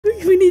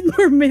We need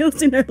more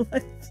males in our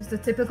life. Just a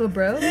typical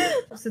bro.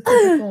 Just a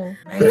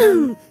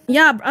typical.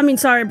 Yeah, I mean,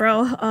 sorry,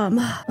 bro.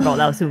 Bro,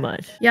 that was too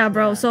much. Yeah,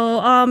 bro.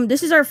 So,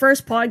 this is our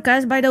first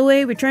podcast, by the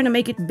way. We're trying to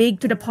make it big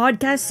to the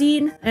podcast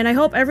scene, and I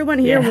hope everyone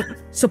here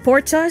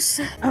supports us.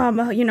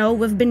 You know,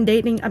 we've been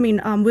dating. I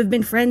mean, we've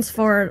been friends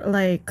for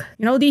like,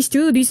 you know, these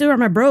two are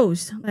my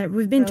bros. Like,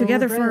 we've been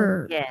together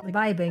for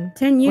vibing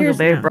 10 years.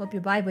 Now. Hope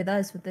you vibe with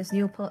us with this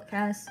new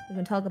podcast. We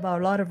can talk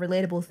about a lot of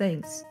relatable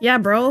things. Yeah,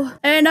 bro.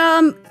 And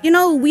you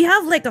know, we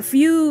have like a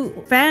few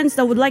fans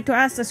that would like to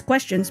ask us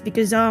questions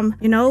because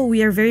you know,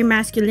 we are very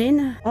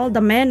masculine. All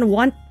the men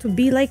want to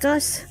be like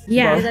us.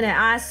 Yeah. You're gonna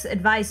ask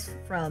advice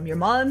from your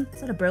mom?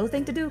 Is that a bro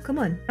thing to do? Come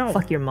on. No.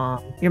 Fuck your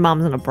mom. Your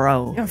mom's not a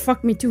bro. Yeah,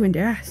 fuck me too in the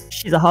ass.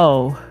 She's a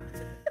hoe.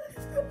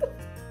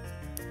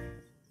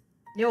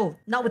 Yo,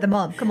 not with the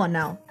mom. Come on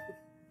now.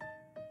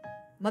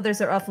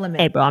 Mothers are off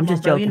limit. Hey, bro, I'm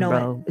just joking, you know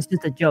bro. It's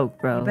just a joke,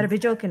 bro. You better be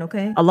joking,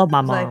 okay? I love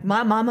my mom. Like,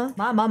 my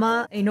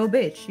mama ain't no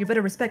bitch. You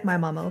better respect my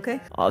mama, okay?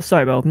 Oh,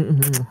 sorry, bro.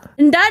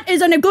 And that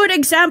is a good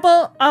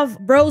example of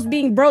bros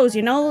being bros,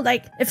 you know?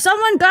 Like, if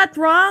someone got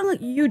wrong,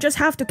 you just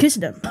have to kiss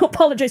them.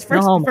 Apologize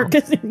first for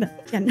kissing them.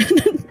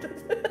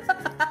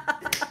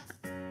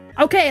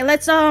 Okay,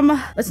 let's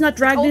not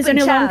drag this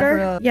any longer.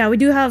 Bro. Yeah, we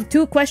do have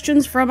 2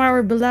 questions from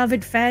our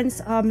beloved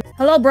fans.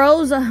 Hello,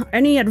 bros.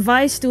 Any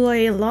advice to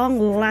a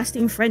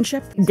long-lasting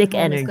friendship? Dick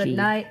energy. Good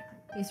night.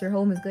 Peace your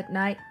home is good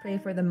night. Pray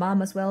for the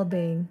mama's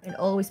well-being, and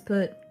always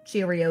put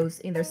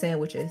Cheerios in their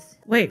sandwiches.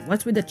 Wait,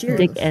 what's with the Cheerios?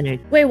 Dick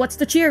energy. Wait, what's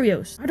the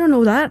Cheerios? I don't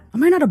know that.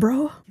 Am I not a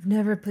bro? You've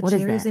never put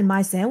Cheerios in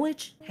my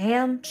sandwich?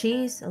 Ham,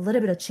 cheese, a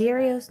little bit of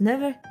Cheerios?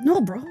 Never?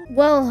 No, bro.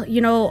 Well, you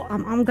know,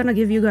 I'm gonna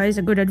give you guys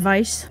a good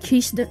advice.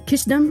 Kiss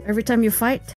them every time you fight.